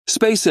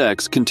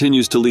SpaceX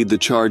continues to lead the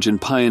charge in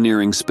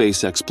pioneering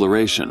space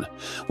exploration.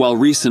 While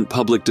recent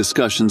public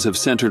discussions have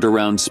centered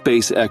around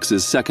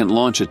SpaceX's second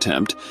launch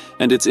attempt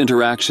and its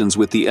interactions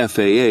with the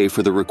FAA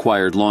for the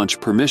required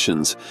launch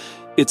permissions,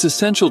 it's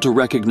essential to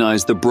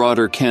recognize the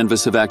broader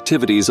canvas of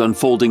activities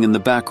unfolding in the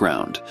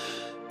background.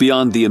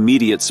 Beyond the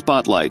immediate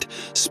spotlight,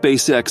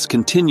 SpaceX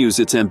continues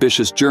its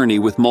ambitious journey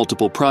with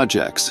multiple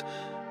projects.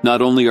 Not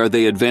only are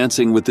they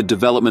advancing with the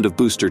development of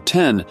Booster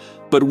 10,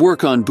 but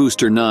work on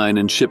Booster 9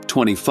 and Ship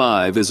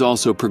 25 is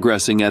also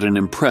progressing at an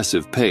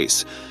impressive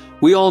pace.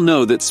 We all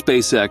know that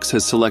SpaceX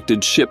has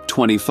selected Ship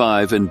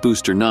 25 and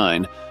Booster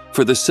 9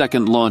 for the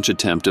second launch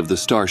attempt of the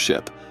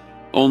Starship.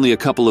 Only a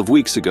couple of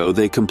weeks ago,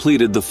 they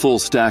completed the full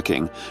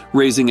stacking,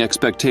 raising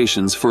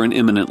expectations for an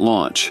imminent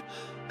launch.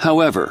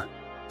 However,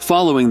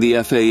 following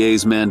the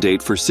FAA's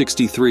mandate for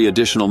 63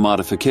 additional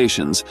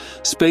modifications,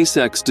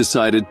 SpaceX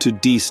decided to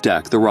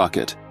destack the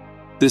rocket.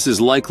 This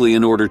is likely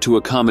in order to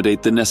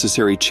accommodate the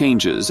necessary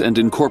changes and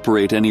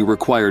incorporate any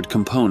required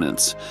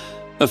components.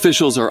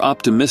 Officials are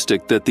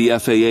optimistic that the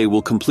FAA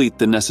will complete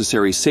the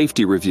necessary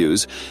safety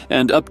reviews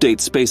and update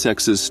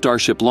SpaceX's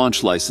Starship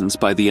launch license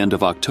by the end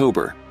of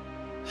October.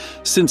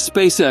 Since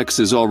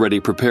SpaceX is already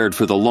prepared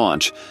for the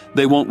launch,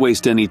 they won't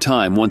waste any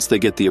time once they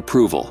get the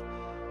approval.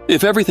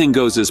 If everything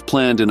goes as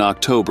planned in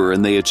October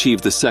and they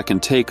achieve the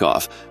second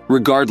takeoff,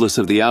 regardless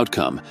of the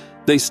outcome,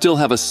 they still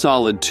have a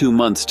solid 2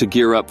 months to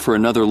gear up for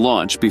another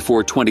launch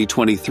before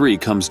 2023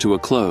 comes to a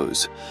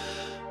close.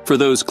 For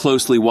those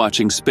closely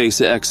watching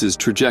SpaceX's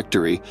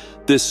trajectory,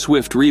 this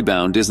swift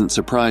rebound isn't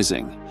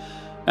surprising.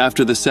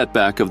 After the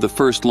setback of the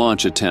first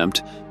launch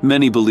attempt,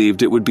 many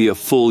believed it would be a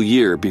full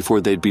year before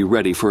they'd be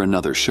ready for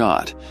another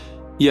shot.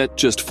 Yet,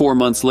 just 4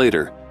 months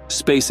later,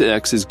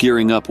 SpaceX is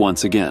gearing up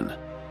once again.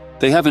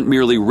 They haven't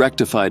merely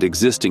rectified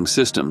existing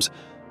systems,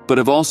 but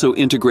have also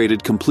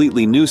integrated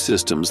completely new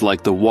systems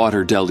like the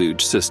water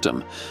deluge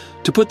system.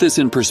 To put this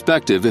in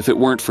perspective, if it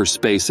weren't for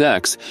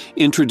SpaceX,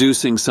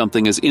 introducing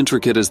something as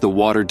intricate as the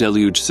water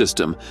deluge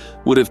system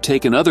would have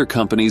taken other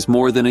companies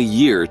more than a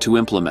year to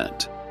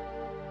implement.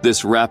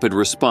 This rapid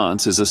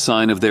response is a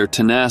sign of their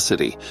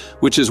tenacity,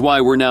 which is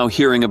why we're now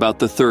hearing about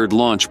the third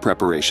launch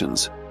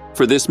preparations.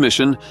 For this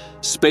mission,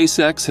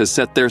 SpaceX has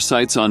set their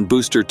sights on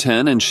Booster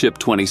 10 and Ship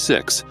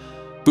 26.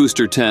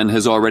 Booster 10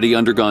 has already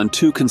undergone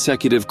 2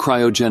 consecutive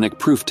cryogenic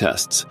proof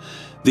tests.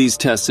 These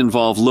tests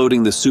involve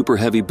loading the Super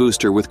Heavy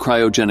booster with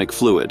cryogenic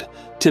fluid,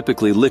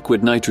 typically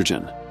liquid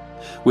nitrogen.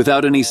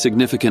 Without any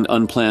significant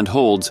unplanned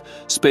holds,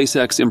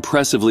 SpaceX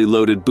impressively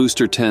loaded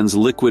Booster 10's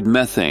liquid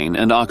methane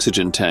and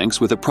oxygen tanks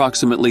with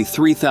approximately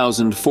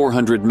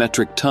 3,400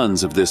 metric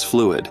tons of this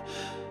fluid.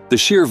 The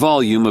sheer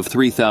volume of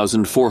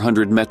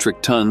 3,400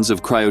 metric tons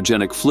of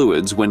cryogenic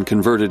fluids when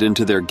converted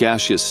into their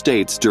gaseous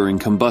states during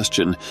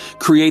combustion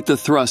create the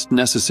thrust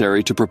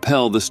necessary to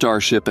propel the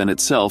Starship and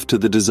itself to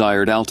the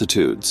desired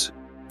altitudes.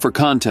 For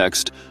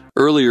context,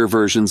 earlier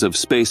versions of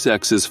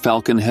SpaceX's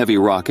Falcon Heavy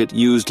rocket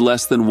used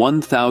less than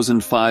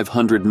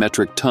 1,500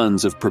 metric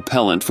tons of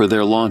propellant for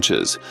their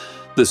launches.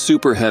 The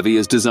Super Heavy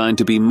is designed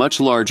to be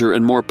much larger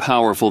and more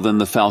powerful than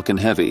the Falcon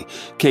Heavy,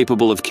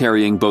 capable of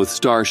carrying both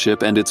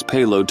Starship and its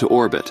payload to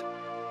orbit.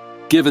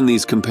 Given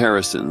these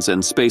comparisons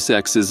and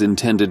SpaceX's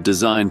intended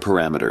design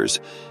parameters,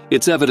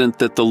 it's evident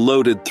that the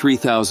loaded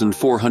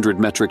 3,400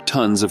 metric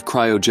tons of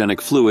cryogenic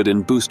fluid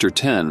in Booster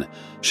 10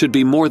 should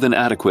be more than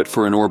adequate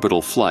for an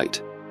orbital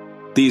flight.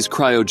 These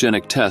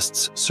cryogenic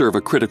tests serve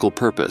a critical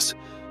purpose.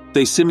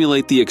 They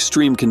simulate the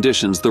extreme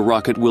conditions the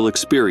rocket will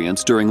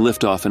experience during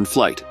liftoff and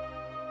flight.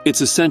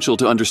 It's essential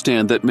to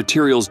understand that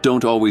materials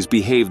don't always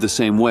behave the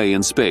same way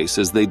in space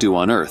as they do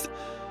on Earth.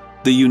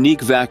 The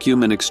unique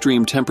vacuum and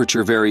extreme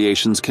temperature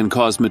variations can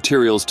cause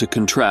materials to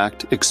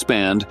contract,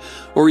 expand,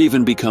 or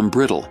even become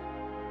brittle.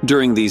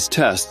 During these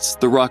tests,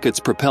 the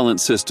rocket's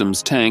propellant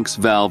systems, tanks,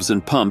 valves,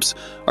 and pumps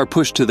are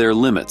pushed to their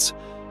limits,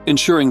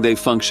 ensuring they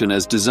function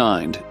as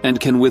designed and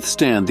can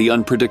withstand the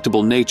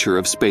unpredictable nature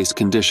of space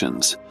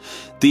conditions.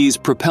 These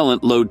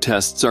propellant load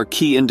tests are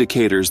key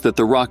indicators that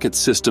the rocket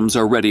systems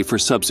are ready for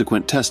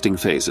subsequent testing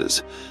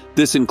phases.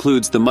 This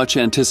includes the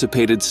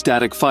much-anticipated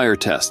static fire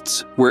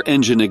tests, where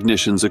engine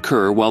ignitions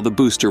occur while the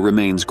booster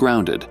remains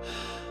grounded.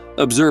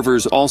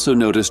 Observers also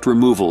noticed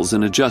removals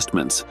and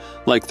adjustments,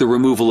 like the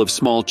removal of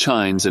small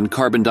chines and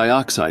carbon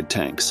dioxide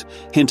tanks,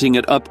 hinting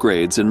at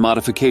upgrades and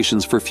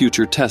modifications for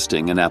future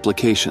testing and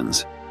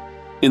applications.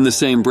 In the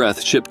same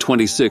breath, Ship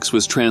 26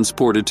 was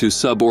transported to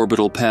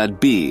suborbital Pad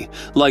B,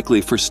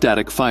 likely for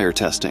static fire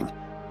testing.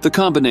 The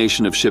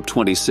combination of Ship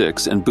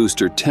 26 and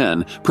Booster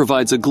 10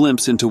 provides a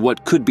glimpse into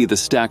what could be the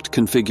stacked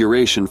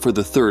configuration for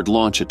the third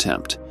launch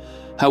attempt.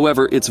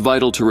 However, it's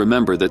vital to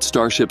remember that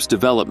Starship's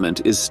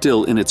development is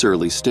still in its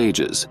early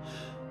stages.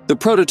 The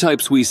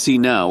prototypes we see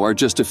now are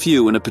just a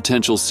few in a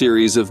potential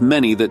series of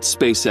many that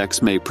SpaceX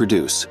may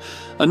produce.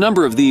 A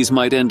number of these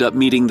might end up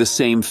meeting the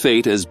same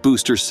fate as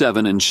Booster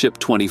 7 and Ship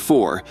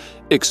 24,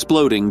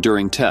 exploding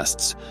during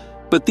tests.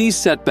 But these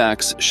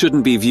setbacks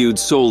shouldn't be viewed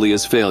solely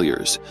as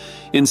failures.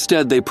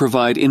 Instead, they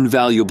provide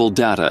invaluable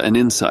data and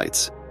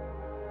insights.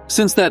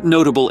 Since that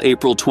notable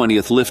April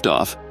 20th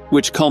liftoff,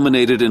 which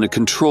culminated in a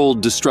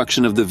controlled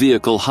destruction of the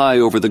vehicle high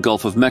over the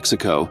Gulf of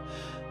Mexico,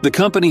 the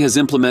company has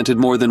implemented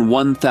more than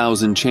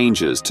 1,000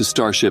 changes to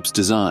Starship's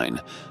design.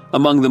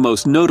 Among the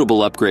most notable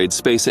upgrades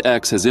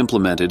SpaceX has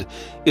implemented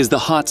is the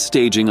hot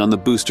staging on the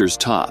booster's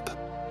top.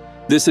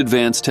 This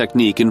advanced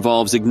technique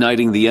involves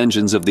igniting the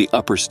engines of the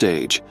upper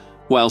stage,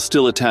 while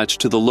still attached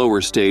to the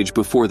lower stage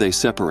before they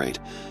separate.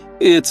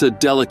 It's a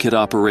delicate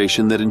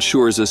operation that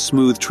ensures a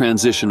smooth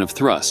transition of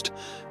thrust,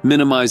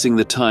 minimizing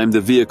the time the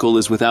vehicle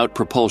is without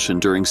propulsion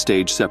during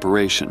stage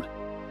separation.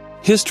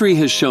 History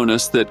has shown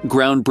us that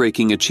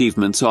groundbreaking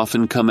achievements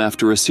often come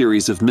after a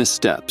series of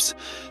missteps.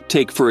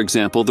 Take, for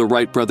example, the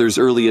Wright brothers'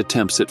 early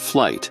attempts at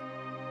flight.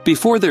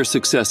 Before their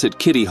success at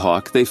Kitty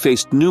Hawk, they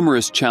faced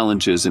numerous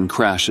challenges and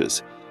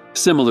crashes.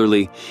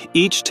 Similarly,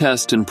 each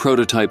test and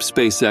prototype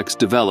SpaceX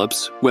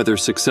develops, whether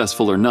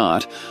successful or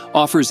not,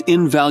 offers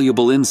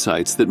invaluable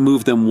insights that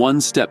move them one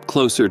step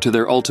closer to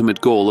their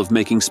ultimate goal of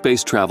making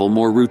space travel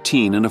more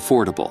routine and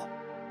affordable.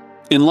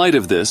 In light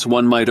of this,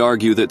 one might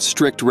argue that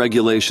strict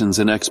regulations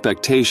and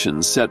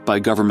expectations set by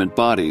government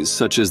bodies,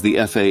 such as the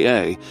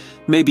FAA,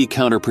 may be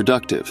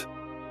counterproductive.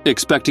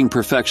 Expecting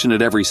perfection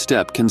at every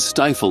step can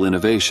stifle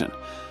innovation.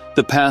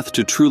 The path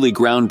to truly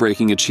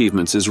groundbreaking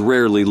achievements is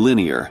rarely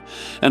linear,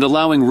 and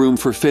allowing room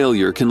for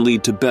failure can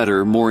lead to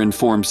better, more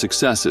informed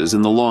successes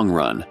in the long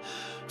run.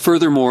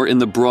 Furthermore, in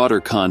the broader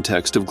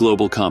context of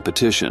global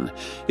competition,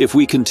 if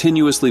we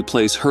continuously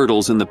place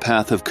hurdles in the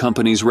path of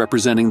companies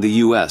representing the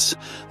US,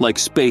 like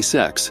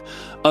SpaceX,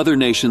 other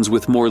nations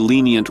with more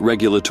lenient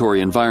regulatory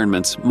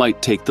environments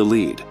might take the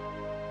lead.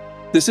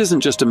 This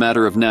isn't just a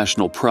matter of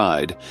national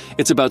pride,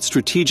 it's about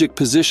strategic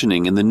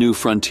positioning in the new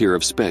frontier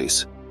of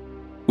space.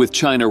 With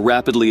China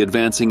rapidly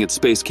advancing its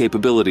space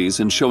capabilities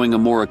and showing a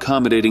more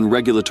accommodating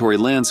regulatory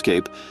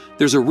landscape,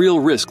 there's a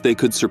real risk they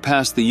could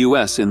surpass the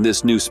US in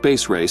this new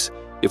space race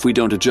if we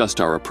don't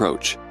adjust our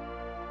approach.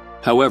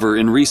 However,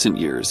 in recent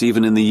years,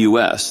 even in the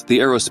US, the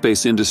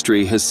aerospace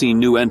industry has seen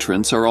new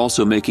entrants are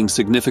also making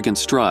significant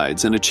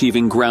strides and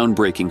achieving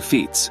groundbreaking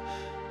feats.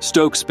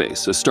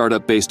 Space, a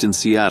startup based in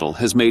Seattle,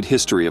 has made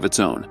history of its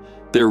own.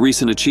 Their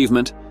recent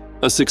achievement?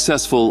 A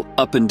successful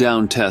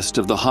up-and-down test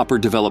of the Hopper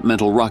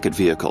developmental rocket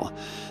vehicle.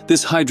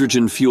 This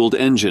hydrogen-fueled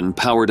engine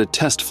powered a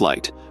test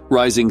flight,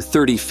 rising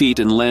 30 feet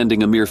and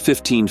landing a mere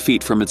 15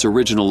 feet from its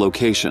original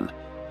location.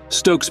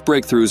 Stokes'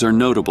 breakthroughs are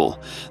notable.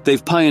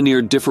 They've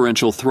pioneered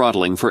differential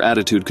throttling for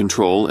attitude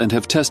control and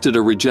have tested a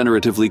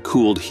regeneratively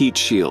cooled heat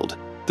shield.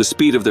 The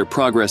speed of their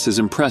progress is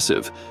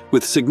impressive,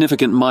 with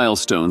significant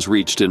milestones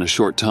reached in a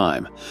short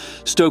time.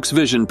 Stokes'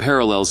 vision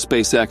parallels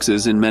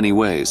SpaceX's in many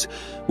ways,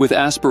 with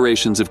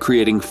aspirations of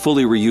creating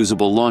fully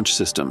reusable launch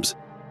systems.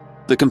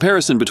 The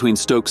comparison between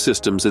Stokes'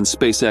 systems and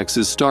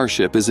SpaceX's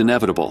Starship is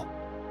inevitable,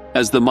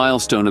 as the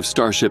milestone of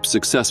Starship's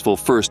successful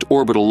first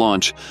orbital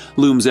launch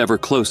looms ever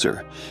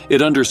closer.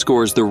 It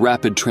underscores the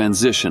rapid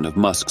transition of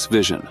Musk's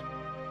vision.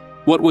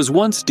 What was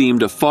once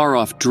deemed a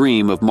far-off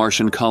dream of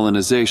Martian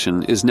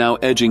colonization is now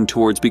edging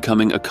towards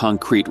becoming a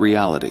concrete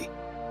reality.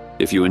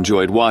 If you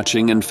enjoyed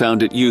watching and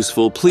found it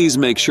useful, please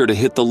make sure to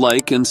hit the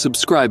like and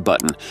subscribe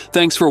button.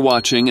 Thanks for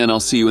watching, and I'll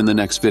see you in the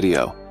next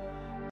video.